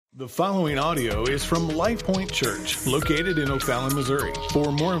The following audio is from Life Point Church, located in O'Fallon, Missouri.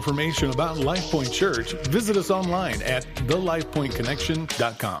 For more information about Life Point Church, visit us online at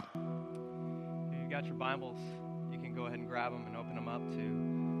thelifepointconnection.com. If you've got your Bibles, you can go ahead and grab them and open them up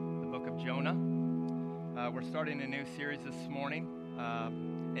to the book of Jonah. We're starting a new series this morning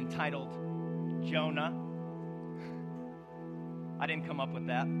entitled Jonah. I didn't come up with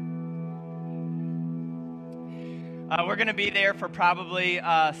that. We're going to be there for probably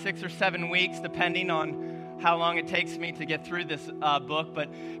 6 or 7 weeks, depending on how long it takes me to get through this book. But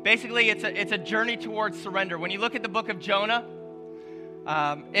basically, it's a journey towards surrender. When you look at the book of Jonah,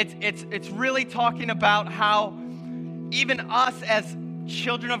 it's really talking about how even us as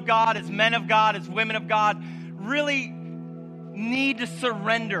children of God, as men of God, as women of God, really need to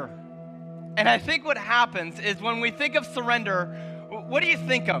surrender. And I think what happens is when we think of surrender, what do you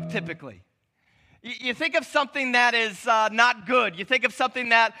think of typically? You think of something that is not good. You think of something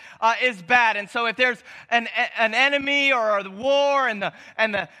that is bad. And so if there's an enemy or the war and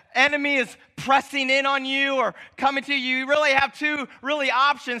the enemy is pressing in on you or coming to you, you really have two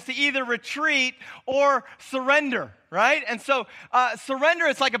options to either retreat or surrender, right? And so surrender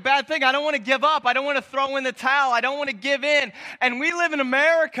is like a bad thing. I don't want to give up. I don't want to throw in the towel. I don't want to give in. And we live in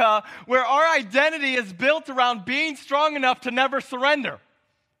America where our identity is built around being strong enough to never surrender,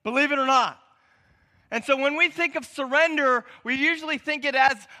 believe it or not. And so when we think of surrender, we usually think it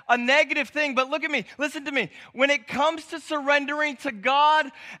as a negative thing. But look at me, listen to me. When it comes to surrendering to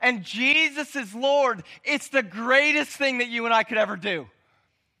God and Jesus is Lord, it's the greatest thing that you and I could ever do.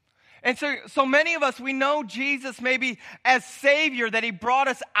 And so many of us, we know Jesus maybe as Savior, that He brought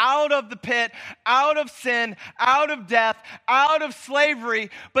us out of the pit, out of sin, out of death, out of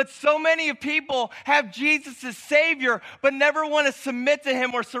slavery. But so many of people have Jesus as Savior, but never want to submit to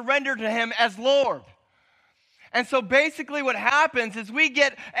Him or surrender to Him as Lord. And so basically what happens is we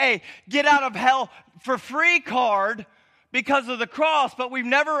get a get out of hell for free card because of the cross, but we've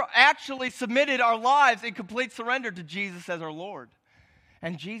never actually submitted our lives in complete surrender to Jesus as our Lord.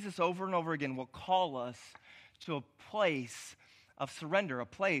 And Jesus over and over again will call us to a place of surrender, a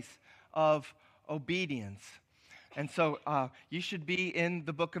place of obedience. And so you should be in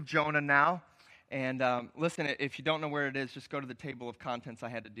the book of Jonah now. And listen, if you don't know where it is, just go to the table of contents. I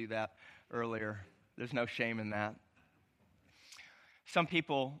had to do that earlier. There's no shame in that. Some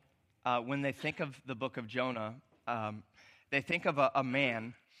people, when they think of the book of Jonah, they think of a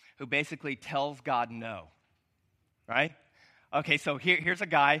man who basically tells God no, right? Okay, so here's a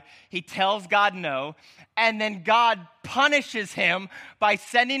guy. He tells God no, and then God punishes him by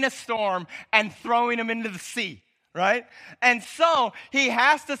sending a storm and throwing him into the sea. Right? And so he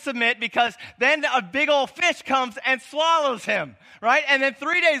has to submit because then a big old fish comes and swallows him, right? And then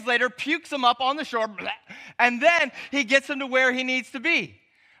 3 days later pukes him up on the shore, and then he gets him to where he needs to be,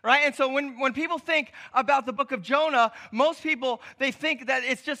 right? And so when people think about the book of Jonah, most people, they think that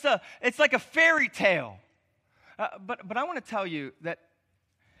it's like a fairy tale. But I want to tell you that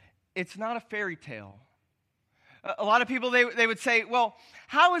it's not a fairy tale. A lot of people, they would say, well,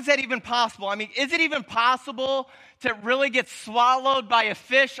 how is that even possible? I mean, is it even possible to really get swallowed by a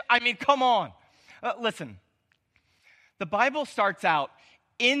fish? I mean, come on. Listen, the Bible starts out,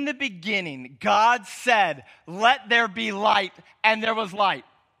 in the beginning, God said, let there be light, and there was light.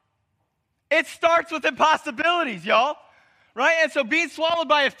 It starts with impossibilities, y'all. Right? And so being swallowed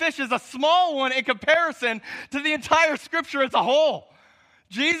by a fish is a small one in comparison to the entire Scripture as a whole.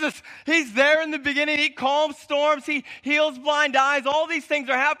 Jesus, He's there in the beginning. He calms storms. He heals blind eyes. All these things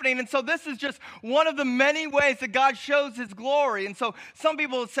are happening. And so this is just one of the many ways that God shows His glory. And so some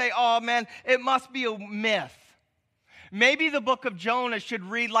people would say, oh man, it must be a myth. Maybe the book of Jonah should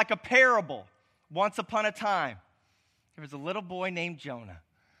read like a parable. Once upon a time, there was a little boy named Jonah.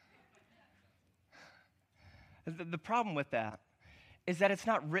 The problem with that is that it's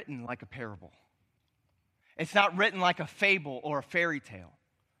not written like a parable. It's not written like a fable or a fairy tale.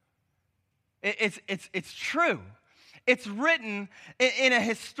 It's true. It's written in a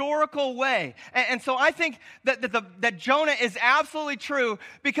historical way. And so I think that Jonah is absolutely true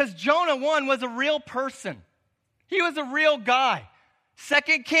because Jonah, one, was a real person. He was a real guy.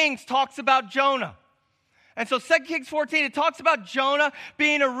 2 Kings talks about Jonah. And so 2 Kings 14, it talks about Jonah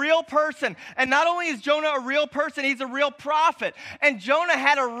being a real person. And not only is Jonah a real person, he's a real prophet. And Jonah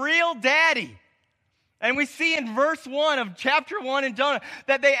had a real daddy. And we see in verse 1 of chapter 1 in Jonah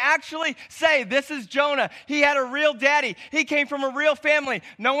that they actually say, this is Jonah. He had a real daddy. He came from a real family.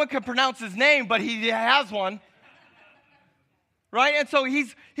 No one can pronounce his name, but he has one. Right? And so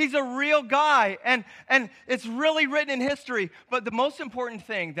he's a real guy. And it's really written in history. But the most important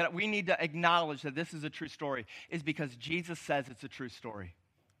thing that we need to acknowledge that this is a true story is because Jesus says it's a true story.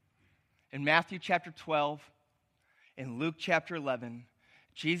 In Matthew chapter 12, in Luke chapter 11,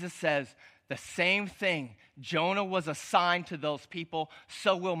 Jesus says, the same thing Jonah was assigned to those people,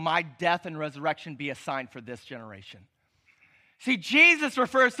 so will my death and resurrection be assigned for this generation. See, Jesus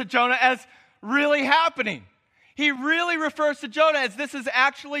refers to Jonah as really happening. He really refers to Jonah as this is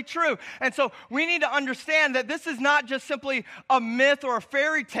actually true. And so we need to understand that this is not just simply a myth or a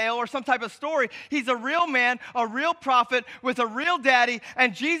fairy tale or some type of story. He's a real man, a real prophet with a real daddy,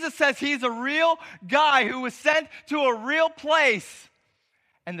 and Jesus says he's a real guy who was sent to a real place.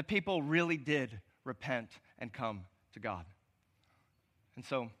 And the people really did repent and come to God. And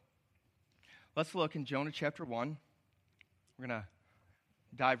so let's look in Jonah chapter 1. We're going to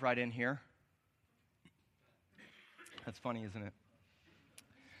dive right in here. That's funny, isn't it?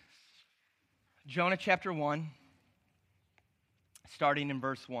 Jonah chapter 1, starting in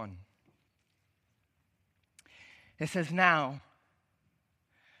verse 1. It says, now,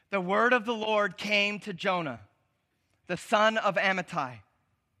 the word of the Lord came to Jonah, the son of Amittai,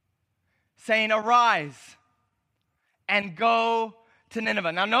 saying, arise and go to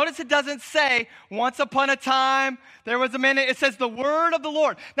Nineveh. Now notice it doesn't say, once upon a time, there was a minute. It says the word of the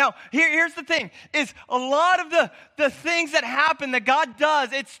Lord. Now, here's the thing, is a lot of the things that happen that God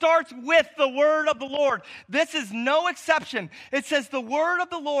does, it starts with the word of the Lord. This is no exception. It says the word of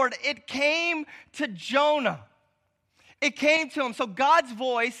the Lord, it came to Jonah. It came to him. So God's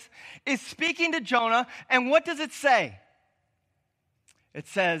voice is speaking to Jonah, and what does it say? It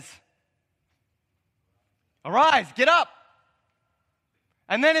says, arise, get up.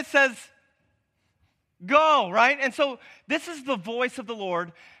 And then it says, go, right? And so this is the voice of the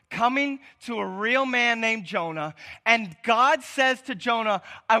Lord coming to a real man named Jonah. And God says to Jonah,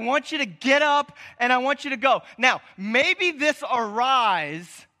 I want you to get up and I want you to go. Now, maybe this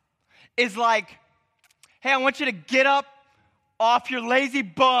arise is like, hey, I want you to get up off your lazy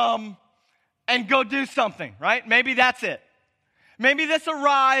bum and go do something, right? Maybe that's it. Maybe this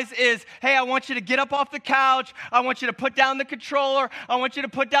arise is, hey, I want you to get up off the couch. I want you to put down the controller. I want you to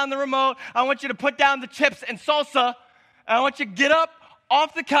put down the remote. I want you to put down the chips and salsa. And I want you to get up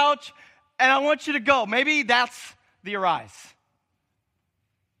off the couch and I want you to go. Maybe that's the arise.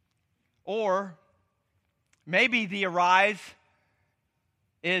 Or maybe the arise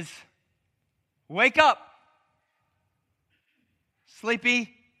is wake up.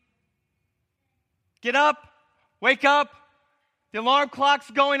 Sleepy. Get up. Wake up. The alarm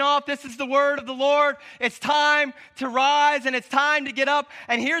clock's going off. This is the word of the Lord. It's time to rise and it's time to get up.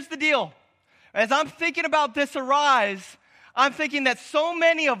 And here's the deal. As I'm thinking about this arise, I'm thinking that so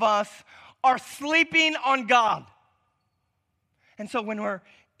many of us are sleeping on God. And so when we're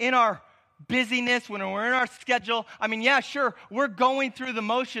in our busyness, when we're in our schedule, I mean, yeah, sure, we're going through the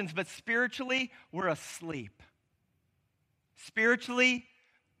motions, but spiritually, we're asleep. Spiritually,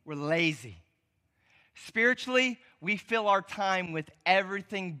 we're lazy. Spiritually, we fill our time with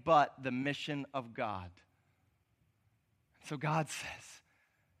everything but the mission of God. So God says,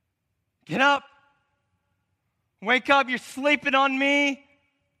 get up. Wake up. You're sleeping on me.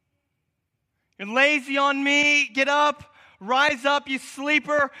 You're lazy on me. Get up. Rise up, you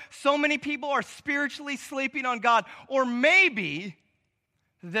sleeper. So many people are spiritually sleeping on God. Or maybe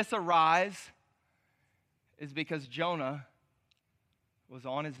this arise is because Jonah was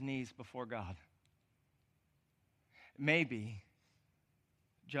on his knees before God. Maybe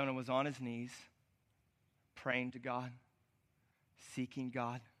Jonah was on his knees, praying to God, seeking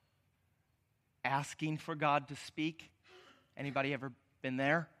God, asking for God to speak. Anybody ever been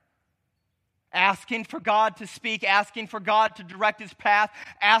there? Asking for God to speak, asking for God to direct his path,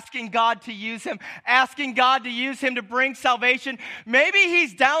 asking God to use him, asking God to use him to bring salvation. Maybe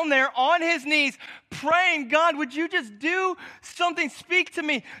he's down there on his knees praying, God, would you just do something, speak to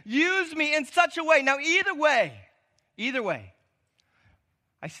me, use me in such a way. Now, either way,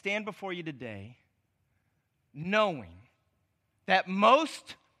 I stand before you today knowing that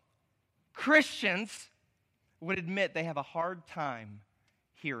most Christians would admit they have a hard time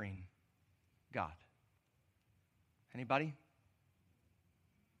hearing God. Anybody?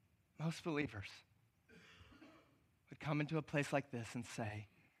 Most believers would come into a place like this and say,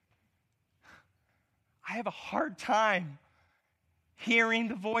 I have a hard time hearing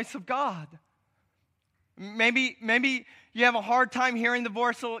the voice of God. Maybe you have a hard time hearing the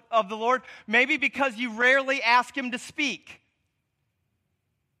voice of the Lord, maybe because you rarely ask him to speak.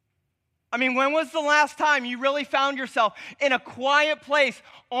 I mean, when was the last time you really found yourself in a quiet place,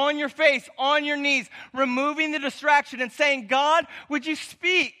 on your face, on your knees, removing the distraction and saying, God, would you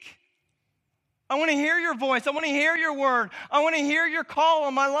speak? I want to hear your voice. I want to hear your word. I want to hear your call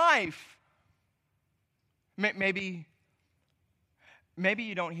on my life. Maybe Maybe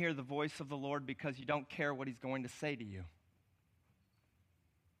you don't hear the voice of the Lord because you don't care what he's going to say to you.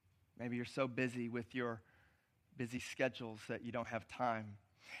 Maybe you're so busy with your busy schedules that you don't have time.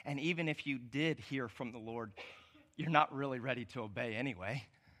 And even if you did hear from the Lord, you're not really ready to obey anyway.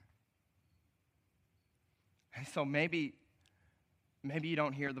 And so maybe you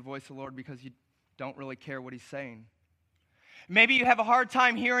don't hear the voice of the Lord because you don't really care what he's saying. Maybe you have a hard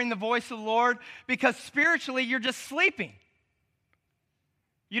time hearing the voice of the Lord because spiritually you're just sleeping.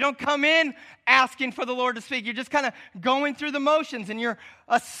 You don't come in asking for the Lord to speak. You're just kind of going through the motions and you're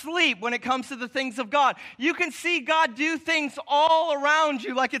asleep when it comes to the things of God. You can see God do things all around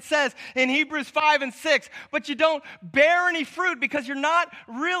you, like it says in Hebrews 5 and 6, but you don't bear any fruit because you're not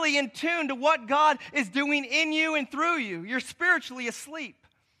really in tune to what God is doing in you and through you. You're spiritually asleep.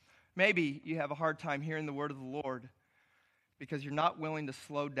 Maybe you have a hard time hearing the word of the Lord because you're not willing to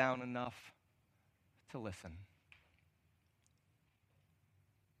slow down enough to listen.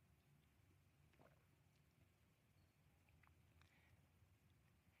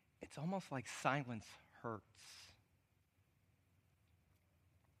 It's almost like silence hurts.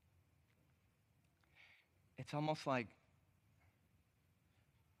 It's almost like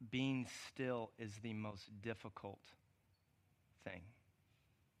being still is the most difficult thing.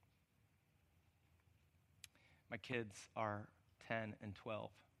 My kids are 10 and 12,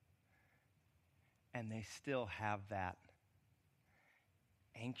 and they still have that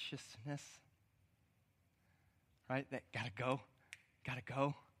anxiousness, right? That gotta go.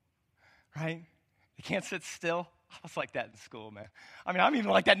 Right? They can't sit still. I was like that in school, man. I mean, I'm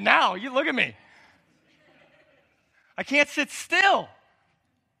even like that now. You look at me. I can't sit still.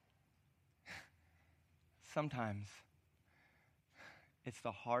 Sometimes it's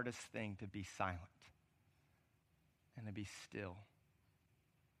the hardest thing to be silent and to be still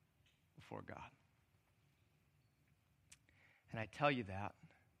before God. And I tell you that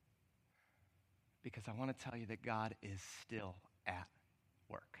because I want to tell you that God is still at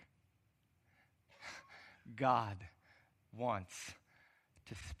work. God wants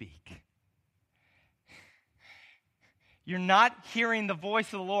to speak. You're not hearing the voice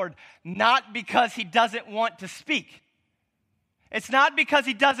of the Lord, not because he doesn't want to speak. It's not because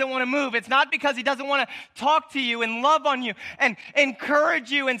he doesn't want to move. It's not because he doesn't want to talk to you and love on you and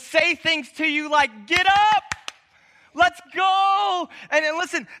encourage you and say things to you like, get up. Let's go. And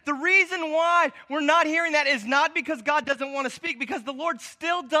listen, the reason why we're not hearing that is not because God doesn't want to speak, because the Lord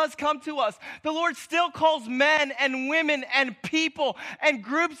still does come to us. The Lord still calls men and women and people and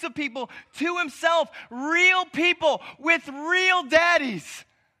groups of people to himself, real people with real daddies,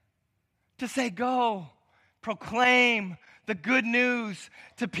 to say, go, proclaim the good news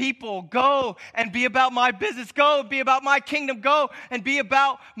to people. Go and be about my business. Go, be about my kingdom. Go and be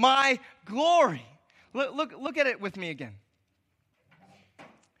about my glory. Look at it with me again.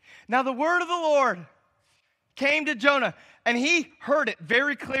 Now the word of the Lord came to Jonah, and he heard it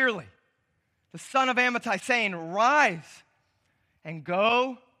very clearly. The son of Amittai saying, rise and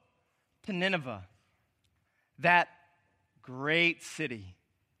go to Nineveh, that great city.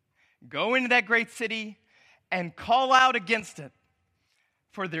 Go into that great city and call out against it,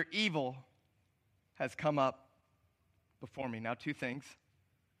 for their evil has come up before me. Now, two things.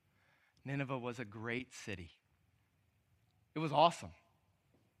 Nineveh was a great city. It was awesome.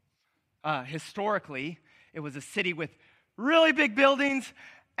 Historically, it was a city with really big buildings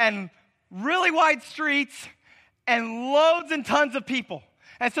and really wide streets and loads and tons of people.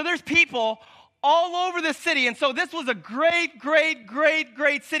 And so there's people all over the city. And so this was a great, great, great,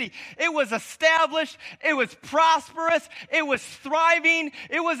 great city. It was established. It was prosperous. It was thriving.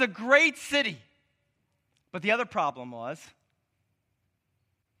 It was a great city. But the other problem was,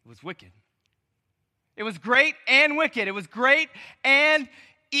 it was wicked. It was great and wicked. It was great and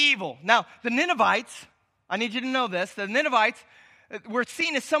evil. Now, the Ninevites, I need you to know this, the Ninevites were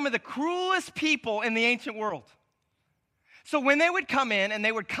seen as some of the cruelest people in the ancient world. So when they would come in and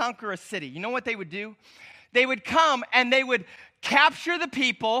they would conquer a city, you know what they would do? They would come and they would capture the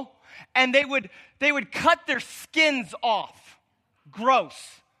people and they would cut their skins off.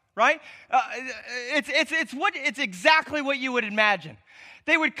 Gross, right? It's exactly what you would imagine.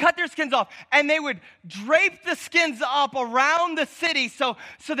 They would cut their skins off, and they would drape the skins up around the city so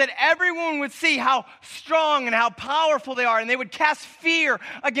that everyone would see how strong and how powerful they are, and they would cast fear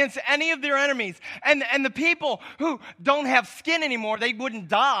against any of their enemies. And the people who don't have skin anymore, they wouldn't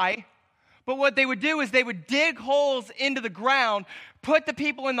die, but what they would do is they would dig holes into the ground, put the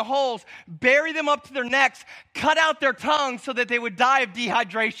people in the holes, bury them up to their necks, cut out their tongues so that they would die of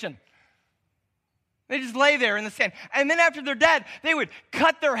dehydration. They just lay there in the sand. And then after they're dead, they would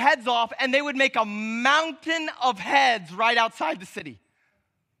cut their heads off and they would make a mountain of heads right outside the city.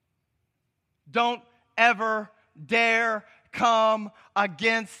 don't ever dare come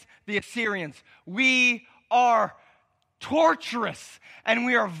against the Assyrians. We are torturous, and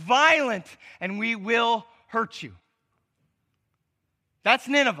we are violent, and we will hurt you. That's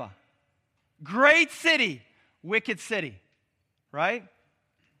Nineveh. Great city, wicked city, right?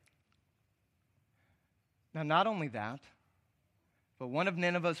 Now, not only that, but one of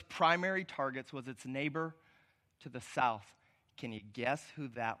Nineveh's primary targets was its neighbor to the south. Can you guess who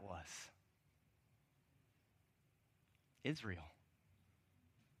that was? Israel.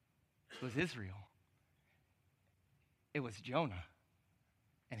 It was Israel. It was Jonah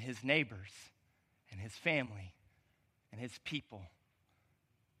and his neighbors and his family and his people.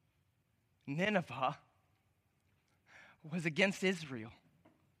 Nineveh was against Israel,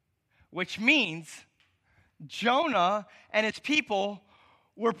 which means Jonah and his people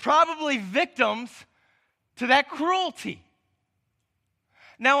were probably victims to that cruelty.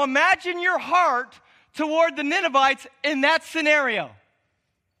 Now imagine your heart toward the Ninevites in that scenario.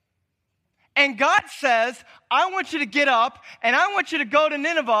 And God says, I want you to get up, and I want you to go to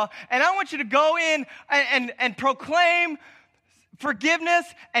Nineveh, and I want you to go in and proclaim forgiveness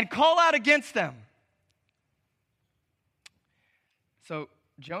and call out against them. So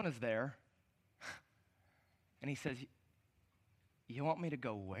Jonah's there, and he says, you want me to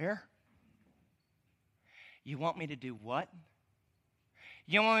go where? You want me to do what?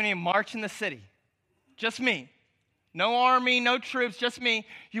 You want me to march in the city? Just me. No army, no troops, just me.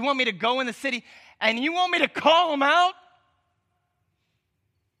 You want me to go in the city, and you want me to call them out?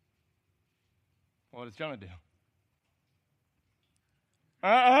 What does Jonah do?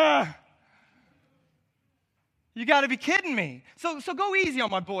 You got to be kidding me. So go easy on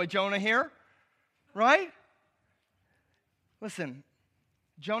my boy Jonah here, right? Listen,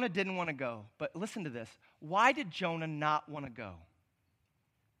 Jonah didn't want to go, but listen to this. Why did Jonah not want to go?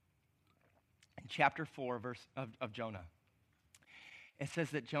 In chapter 4 of Jonah, it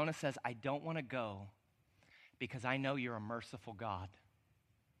says that Jonah says, I don't want to go because I know you're a merciful God,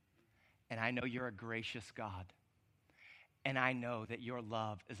 and I know you're a gracious God, and I know that your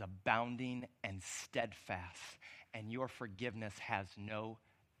love is abounding and steadfast, and your forgiveness has no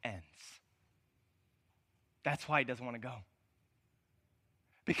ends. That's why he doesn't want to go.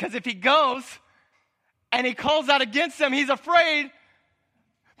 Because if he goes and he calls out against them, he's afraid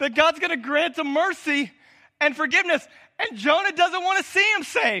that God's going to grant him mercy and forgiveness. And Jonah doesn't want to see him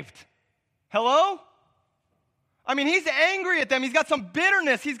saved. Hello? I mean, he's angry at them. He's got some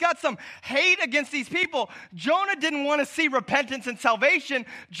bitterness. He's got some hate against these people. Jonah didn't want to see repentance and salvation.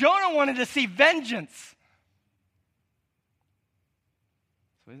 Jonah wanted to see vengeance.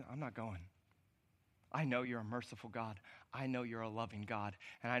 So I'm not going. I know you're a merciful God. I know you're a loving God.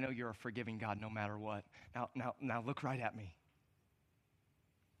 And I know you're a forgiving God no matter what. Now look right at me.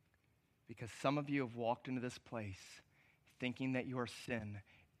 Because some of you have walked into this place thinking that your sin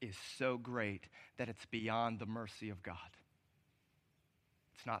is so great that it's beyond the mercy of God.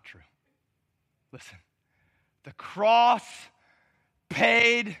 It's not true. Listen, the cross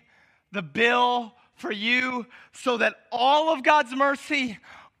paid the bill for you so that all of God's mercy,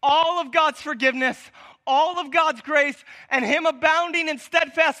 all of God's forgiveness, all of God's grace, and Him abounding in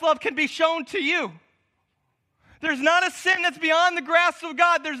steadfast love can be shown to you. There's not a sin that's beyond the grasp of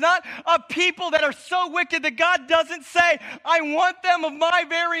God. There's not a people that are so wicked that God doesn't say, I want them of my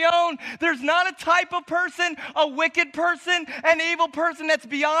very own. There's not a type of person, a wicked person, an evil person that's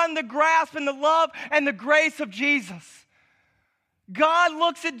beyond the grasp and the love and the grace of Jesus. God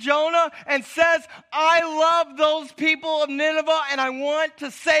looks at Jonah and says, I love those people of Nineveh and I want to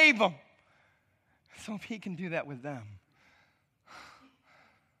save them. So if He can do that with them,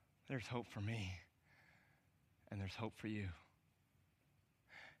 there's hope for me. And there's hope for you.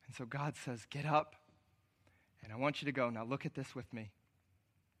 And so God says, get up, and I want you to go. Now look at this with me.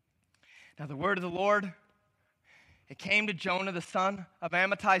 Now the word of the Lord, it came to Jonah, the son of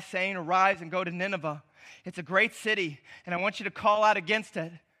Amittai, saying, arise and go to Nineveh. It's a great city, and I want you to call out against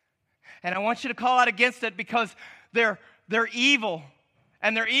it. And I want you to call out against it because they're evil,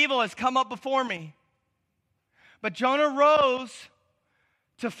 and their evil has come up before me. But Jonah rose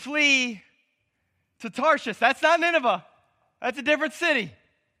to flee to Tarshish. That's not Nineveh. That's a different city.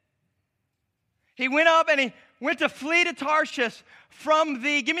 He went up and he went to flee to Tarshish from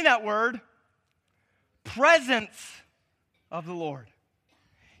the, give me that word, presence of the Lord.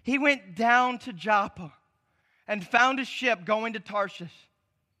 He went down to Joppa and found a ship going to Tarshish.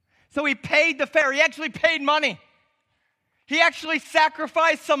 So he paid the fare. He actually paid money. He actually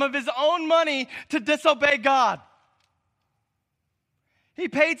sacrificed some of his own money to disobey God. He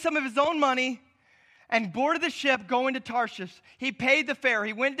paid some of his own money and boarded the ship going to Tarshish. He paid the fare.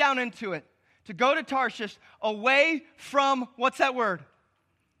 He went down into it. to go to Tarshish away from, what's that word?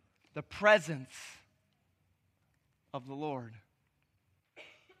 The presence of the Lord.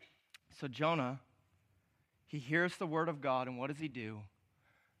 So Jonah, he hears the word of God, and what does he do?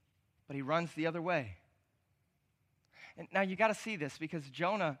 But he runs the other way. And now you got to see this, because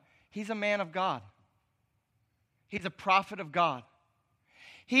Jonah, he's a man of God. He's a prophet of God.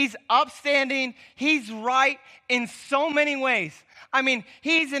 He's upstanding. He's right in so many ways. I mean,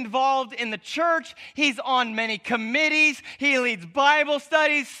 he's involved in the church. He's on many committees. He leads Bible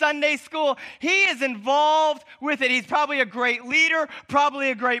studies, Sunday school. He is involved with it. He's probably a great leader,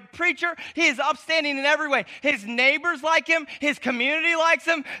 probably a great preacher. He is upstanding in every way. His neighbors like him. His community likes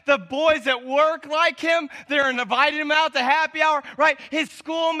him. The boys at work like him. They're inviting him out to happy hour, right? His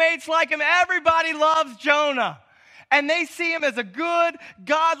schoolmates like him. Everybody loves Jonah. And they see him as a good,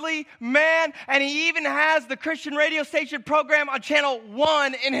 godly man. And he even has the Christian radio station program on Channel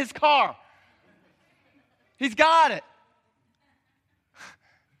 1 in his car. He's got it.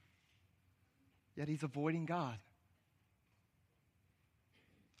 Yet he's avoiding God.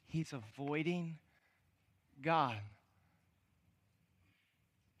 He's avoiding God.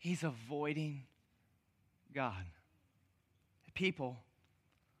 He's avoiding God. People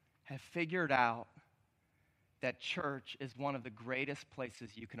have figured out that church is one of the greatest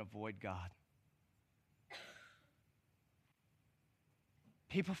places you can avoid God.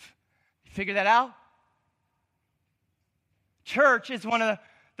 People figure that out? Church is one of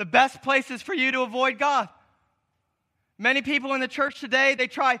the best places for you to avoid God. Many people in the church today, they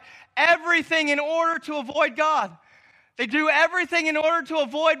try everything in order to avoid God. They do everything in order to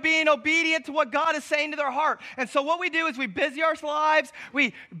avoid being obedient to what God is saying to their heart. And so what we do is we busy our lives,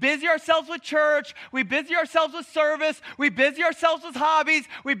 we busy ourselves with church, we busy ourselves with service, we busy ourselves with hobbies,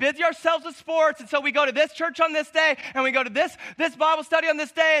 we busy ourselves with sports. And so we go to this church on this day, and we go to this Bible study on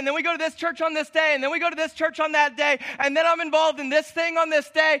this day, and then we go to this church on this day, and then we go to this church on that day, and then I'm involved in this thing on this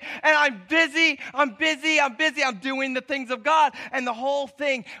day, and I'm busy, I'm doing the things of God. And the whole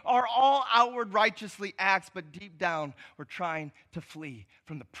thing are all outward righteously acts, but deep down, we're trying to flee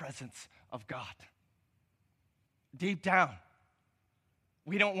from the presence of God. Deep down,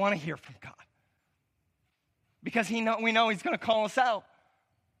 we don't want to hear from God. Because we know He's going to call us out.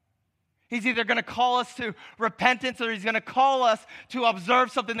 He's either going to call us to repentance, or He's going to call us to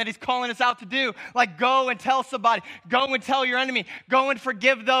observe something that He's calling us out to do. Like go and tell somebody. Go and tell your enemy. Go and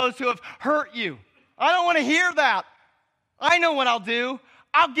forgive those who have hurt you. I don't want to hear that. I know what I'll do.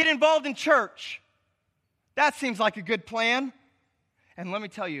 I'll get involved in church. That seems like a good plan. And let me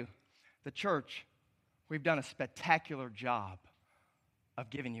tell you, the church, we've done a spectacular job of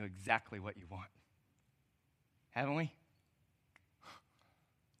giving you exactly what you want. Haven't we?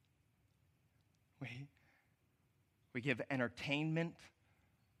 We give entertainment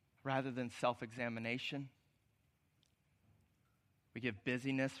rather than self-examination. We give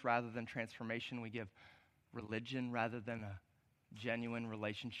busyness rather than transformation. We give religion rather than a genuine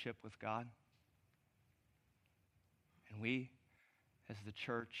relationship with God. And we, as the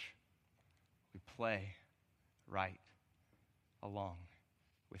church, we play right along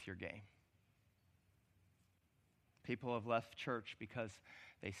with your game. People have left church because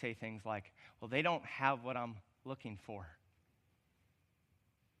they say things like, well, they don't have what I'm looking for.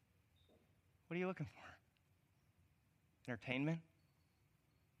 What are you looking for? Entertainment?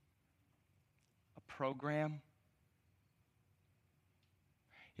 A program?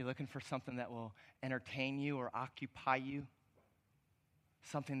 You're looking for something that will entertain you or occupy you?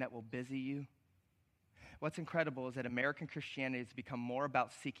 Something that will busy you? What's incredible is that American Christianity has become more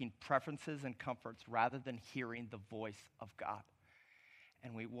about seeking preferences and comforts rather than hearing the voice of God.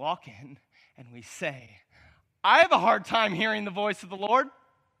 And we walk in and we say, I have a hard time hearing the voice of the Lord.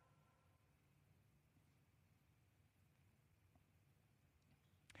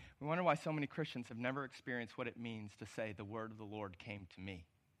 We wonder why so many Christians have never experienced what it means to say, the word of the Lord came to me.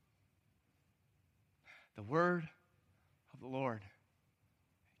 The word of the Lord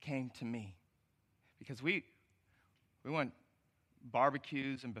came to me. Because we want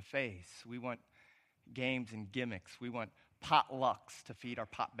barbecues and buffets. We want games and gimmicks. We want potlucks to feed our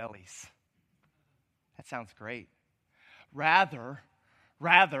pot bellies. That sounds great. Rather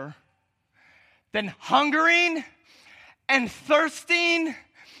than hungering and thirsting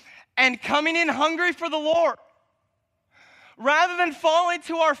and coming in hungry for the Lord, rather than falling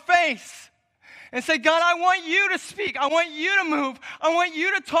to our face and say, God, I want you to speak. I want you to move. I want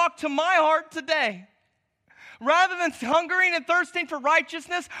you to talk to my heart today. Rather than hungering and thirsting for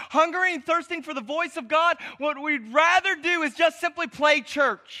righteousness, hungering and thirsting for the voice of God, what we'd rather do is just simply play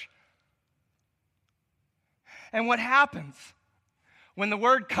church. And what happens When the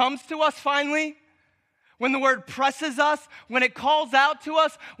word comes to us finally, when the word presses us, when it calls out to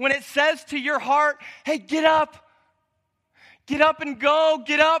us, when it says to your heart, hey, get up and go,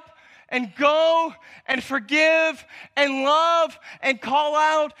 get up and go and forgive and love and call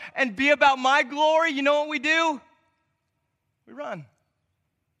out and be about my glory, you know what we do? We run.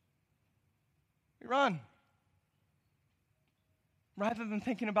 We run. Rather than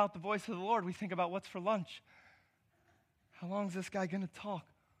thinking about the voice of the Lord, we think about what's for lunch. How long is this guy going to talk?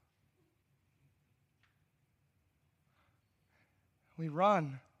 We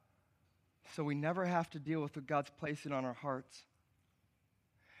run so we never have to deal with what God's placing on our hearts.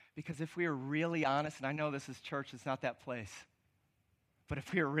 Because if we are really honest, and I know this is church, it's not that place, but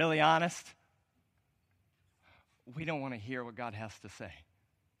if we are really honest, we don't want to hear what God has to say.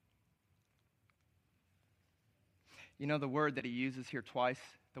 You know the word that he uses here twice,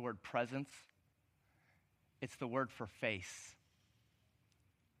 the word presence? It's the word for face.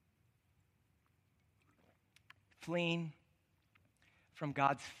 Fleeing from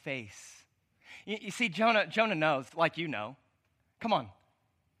God's face. You see, Jonah knows, like you know. Come on.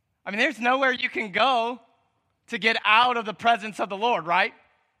 I mean, there's nowhere you can go to get out of the presence of the Lord, right?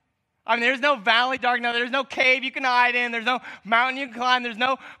 I mean, there's no valley dark now. There's no cave you can hide in. There's no mountain you can climb. There's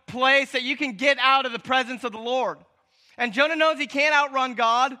no place that you can get out of the presence of the Lord. And Jonah knows he can't outrun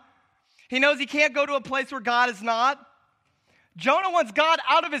God. He knows he can't go to a place where God is not. Jonah wants God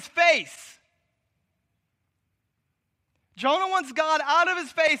out of his face. Jonah wants God out of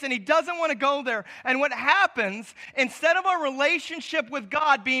his face, and he doesn't want to go there. And what happens, instead of our relationship with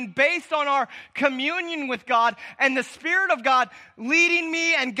God being based on our communion with God and the Spirit of God leading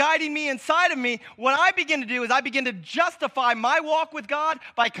me and guiding me inside of me, what I begin to do is I begin to justify my walk with God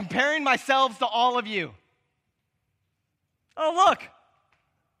by comparing myself to all of you. Oh, look,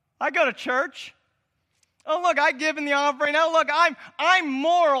 I go to church. Oh, look, I give in the offering. Oh, look, I'm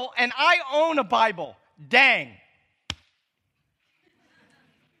moral, and I own a Bible. Dang.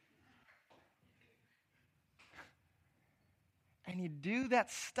 And you do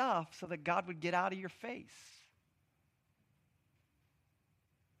that stuff so that God would get out of your face.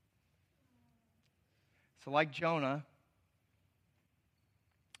 So like Jonah,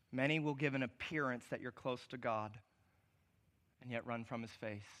 many will give an appearance that you're close to God and yet run from his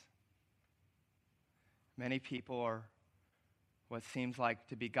face. Many people are what seems like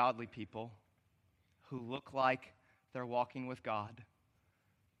to be godly people who look like they're walking with God,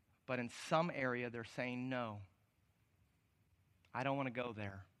 but in some area they're saying no. I don't want to go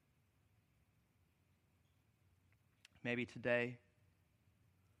there. Maybe today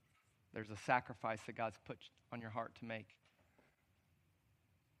there's a sacrifice that God's put on your heart to make.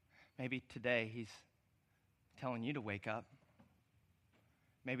 Maybe today he's telling you to wake up.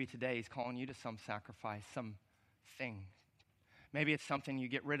 Maybe today he's calling you to some sacrifice, some thing. Maybe it's something you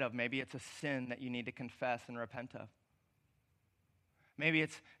get rid of. Maybe it's a sin that you need to confess and repent of. Maybe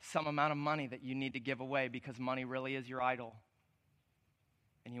it's some amount of money that you need to give away because money really is your idol.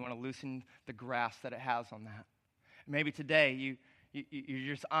 And you want to loosen the grasp that it has on that. Maybe today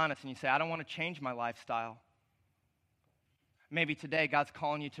you're just honest and you say, I don't want to change my lifestyle. Maybe today God's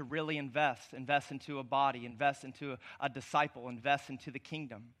calling you to really invest into a body, invest into a disciple, invest into the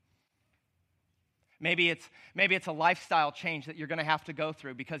kingdom. Maybe it's a lifestyle change that you're going to have to go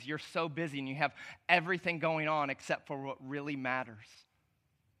through because you're so busy and you have everything going on except for what really matters.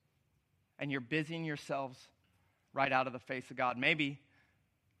 And you're busying yourselves right out of the face of God. Maybe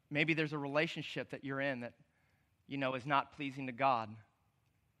there's a relationship that you're in that you know is not pleasing to God,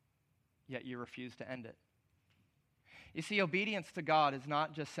 yet you refuse to end it. You see, obedience to God is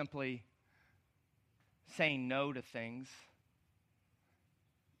not just simply saying no to things,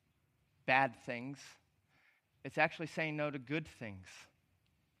 bad things. It's actually saying no to good things.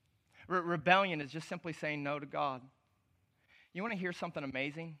 Rebellion is just simply saying no to God. You want to hear something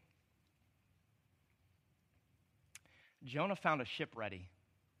amazing? Jonah found a ship ready.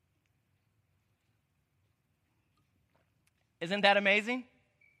 Isn't that amazing?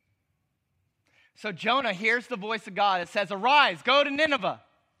 So Jonah hears the voice of God. It says, arise, go to Nineveh.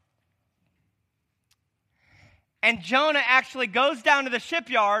 And Jonah actually goes down to the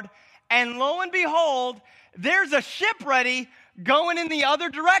shipyard, and lo and behold, there's a ship ready going in the other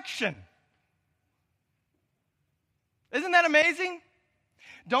direction. Isn't that amazing?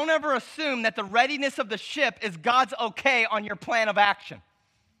 Don't ever assume that the readiness of the ship is God's okay on your plan of action.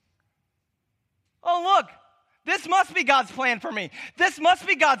 Oh, look. This must be God's plan for me. This must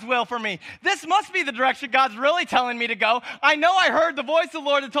be God's will for me. This must be the direction God's really telling me to go. I know I heard the voice of the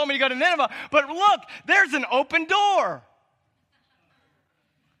Lord that told me to go to Nineveh, but look, there's an open door.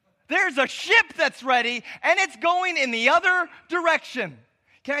 There's a ship that's ready, and it's going in the other direction.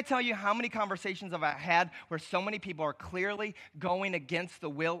 Can I tell you how many conversations have I had where so many people are clearly going against the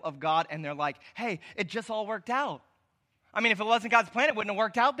will of God, and they're like, hey, it just all worked out. I mean, if it wasn't God's plan, it wouldn't have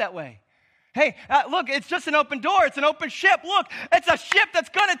worked out that way. Hey, look, it's just an open door. It's an open ship. Look, it's a ship that's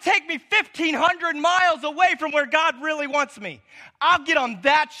going to take me 1,500 miles away from where God really wants me. I'll get on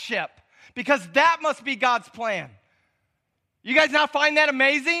that ship because that must be God's plan. You guys not find that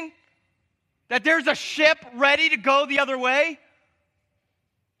amazing? That there's a ship ready to go the other way?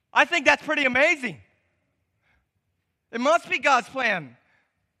 I think that's pretty amazing. It must be God's plan.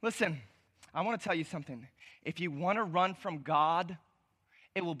 Listen, I want to tell you something. If you want to run from God,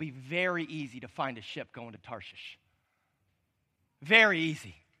 it will be very easy to find a ship going to Tarshish. Very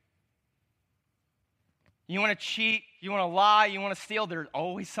easy. You want to cheat, you want to lie, you want to steal, there's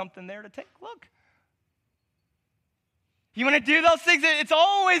always something there to take a look. You want to do those things, it's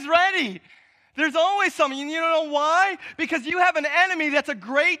always ready. There's always something. You don't know why? Because you have an enemy that's a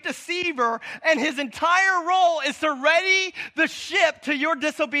great deceiver, and his entire role is to ready the ship to your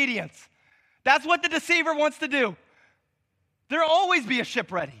disobedience. That's what the deceiver wants to do. There'll always be a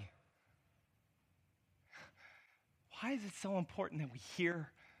ship ready. Why is it so important that we hear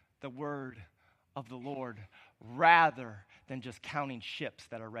the word of the Lord rather than just counting ships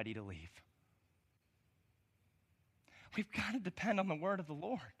that are ready to leave? We've got to depend on the word of the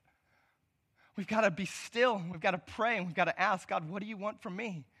Lord. We've got to be still, and we've got to pray, and we've got to ask God, what do you want from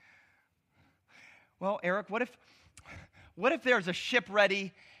me? Well, Eric, what if there's a ship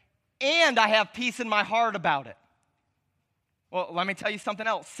ready and I have peace in my heart about it? Well, let me tell you something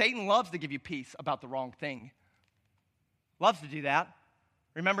else. Satan loves to give you peace about the wrong thing. Loves to do that.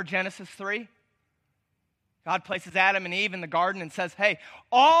 Remember Genesis 3? God places Adam and Eve in the garden and says, hey,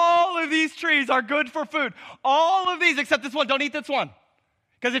 all of these trees are good for food. All of these except this one. Don't eat this one.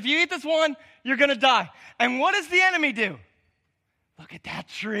 Because if you eat this one, you're going to die. And what does the enemy do? Look at that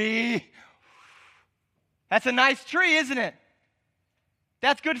tree. That's a nice tree, isn't it?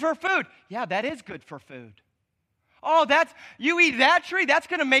 That's good for food. Yeah, that is good for food. Oh, you eat that tree, that's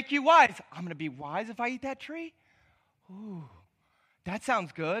going to make you wise. I'm going to be wise if I eat that tree? Ooh, that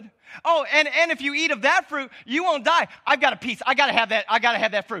sounds good. Oh, and if you eat of that fruit, you won't die. I've got a piece. I got to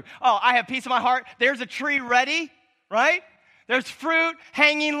have that fruit. Oh, I have peace in my heart. There's a tree ready, right? There's fruit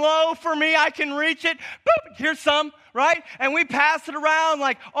hanging low for me. I can reach it. Boop, here's some, right? And we pass it around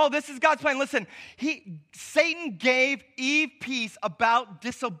like, oh, this is God's plan. Listen, Satan gave Eve peace about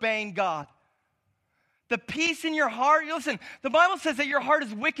disobeying God. The peace in your heart, listen, the Bible says that your heart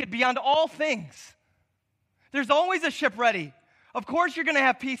is wicked beyond all things. There's always a ship ready. Of course you're going to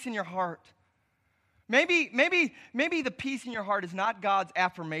have peace in your heart. Maybe the peace in your heart is not God's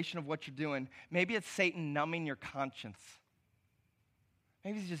affirmation of what you're doing. Maybe it's Satan numbing your conscience.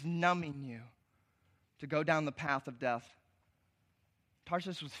 Maybe he's just numbing you to go down the path of death.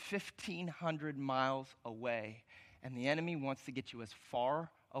 Tarshish was 1,500 miles away, and the enemy wants to get you as far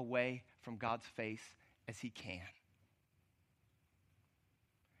away from God's face as he can.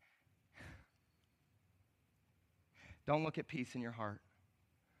 Don't look at peace in your heart.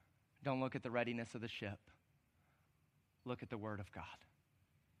 Don't look at the readiness of the ship. Look at the Word of God.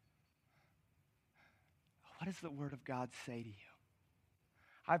 What does the Word of God say to you?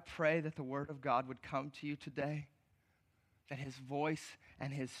 I pray that the Word of God would come to you today, that His voice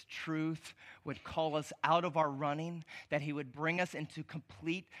and His truth would call us out of our running, that He would bring us into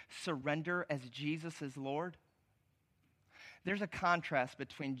complete surrender as Jesus is Lord. There's a contrast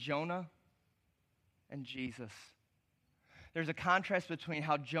between Jonah and Jesus. There's a contrast between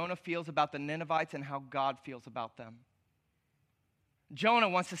how Jonah feels about the Ninevites and how God feels about them. Jonah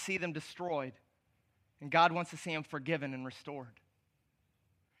wants to see them destroyed, and God wants to see them forgiven and restored.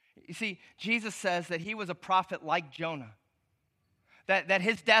 You see, Jesus says that he was a prophet like Jonah, that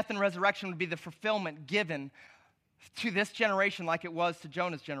his death and resurrection would be the fulfillment given to this generation like it was to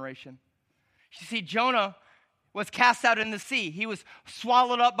Jonah's generation. You see, Jonah was cast out in the sea. He was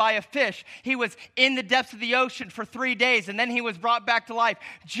swallowed up by a fish. He was in the depths of the ocean for 3 days, and then he was brought back to life.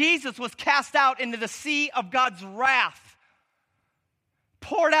 Jesus was cast out into the sea of God's wrath,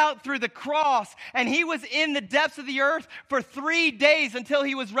 poured out through the cross, and he was in the depths of the earth for 3 days until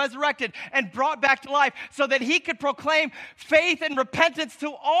he was resurrected and brought back to life so that he could proclaim faith and repentance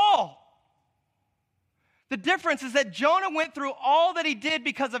to all. The difference is that Jonah went through all that he did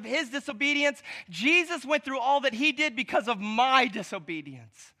because of his disobedience. Jesus went through all that he did because of my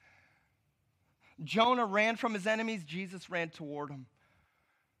disobedience. Jonah ran from his enemies. Jesus ran toward them.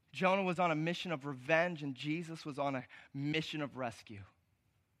 Jonah was on a mission of revenge, and Jesus was on a mission of rescue.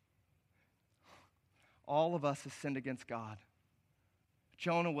 All of us have sinned against God.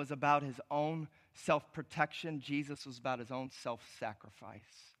 Jonah was about his own self-protection. Jesus was about his own self-sacrifice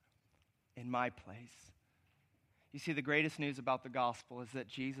in my place. You see, the greatest news about the gospel is that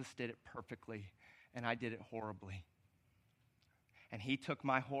Jesus did it perfectly, and I did it horribly. And he took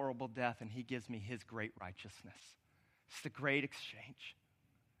my horrible death, and he gives me his great righteousness. It's the great exchange.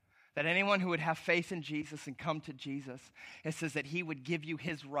 That anyone who would have faith in Jesus and come to Jesus, it says that he would give you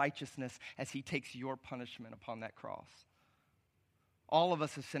his righteousness as he takes your punishment upon that cross. All of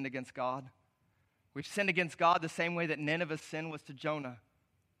us have sinned against God. We've sinned against God the same way that Nineveh's sin was to Jonah.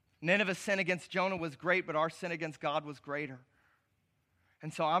 Nineveh's sin against Jonah was great, but our sin against God was greater.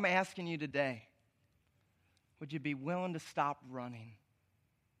 And so I'm asking you today, would you be willing to stop running?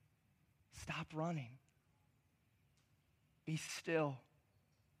 Stop running. Be still.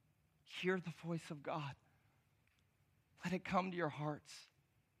 Hear the voice of God. Let it come to your hearts.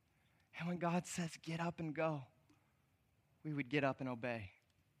 And when God says, get up and go, we would get up and obey.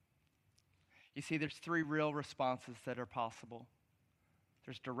 You see, there's 3 real responses that are possible.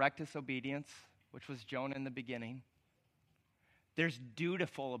 There's direct disobedience, which was Jonah in the beginning. There's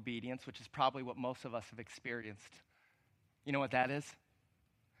dutiful obedience, which is probably what most of us have experienced. You know what that is?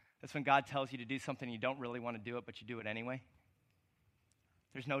 That's when God tells you to do something you don't really want to do it, but you do it anyway.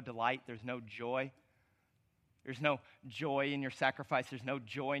 There's no delight. There's no joy. There's no joy in your sacrifice. There's no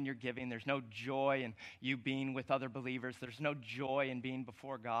joy in your giving. There's no joy in you being with other believers. There's no joy in being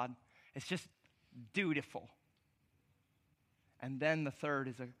before God. It's just dutiful. And then the third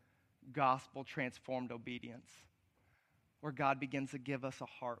is a gospel-transformed obedience, where God begins to give us a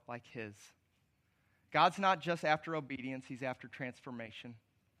heart like his. God's not just after obedience, he's after transformation.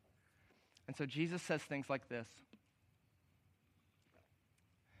 And so Jesus says things like this.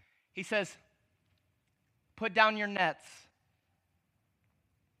 He says, put down your nets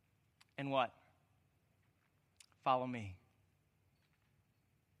and what? Follow me.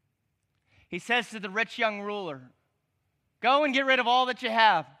 He says to the rich young ruler, go and get rid of all that you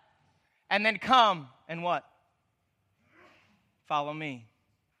have, and then come and what? Follow me.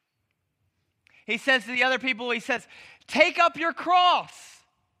 He says to the other people, he says, take up your cross,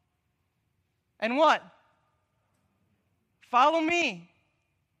 and what? Follow me.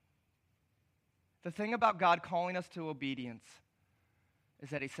 The thing about God calling us to obedience is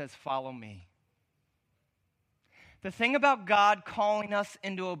that he says, follow me. The thing about God calling us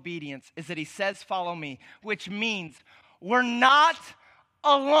into obedience is that he says, follow me, which means we're not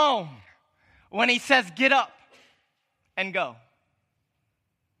alone when he says, get up and go.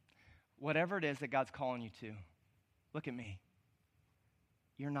 Whatever it is that God's calling you to, look at me.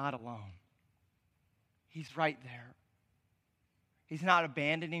 You're not alone. He's right there. He's not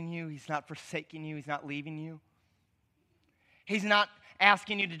abandoning you. He's not forsaking you. He's not leaving you. He's not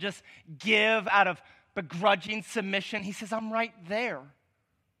asking you to just give out of begrudging submission. He says, I'm right there.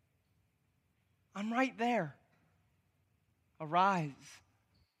 I'm right there. Arise,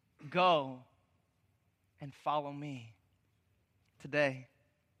 go, and follow me. Today,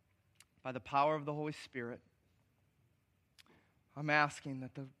 by the power of the Holy Spirit, I'm asking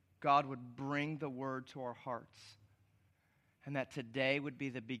that God would bring the word to our hearts, and that today would be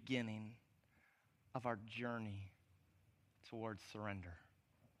the beginning of our journey towards surrender.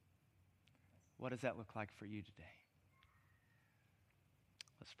 What does that look like for you today?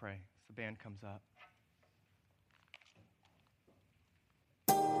 Let's pray as the band comes up.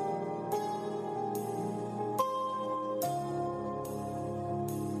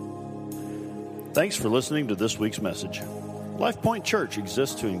 Thanks for listening to this week's message. LifePoint Church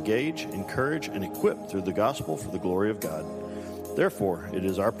exists to engage, encourage, and equip through the gospel for the glory of God. Therefore, it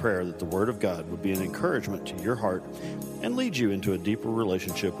is our prayer that the Word of God would be an encouragement to your heart and lead you into a deeper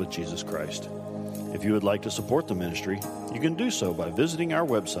relationship with Jesus Christ. If you would like to support the ministry, you can do so by visiting our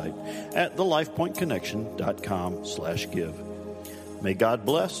website at thelifepointconnection.com/give. May God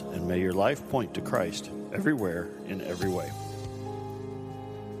bless, and may your life point to Christ everywhere in every way.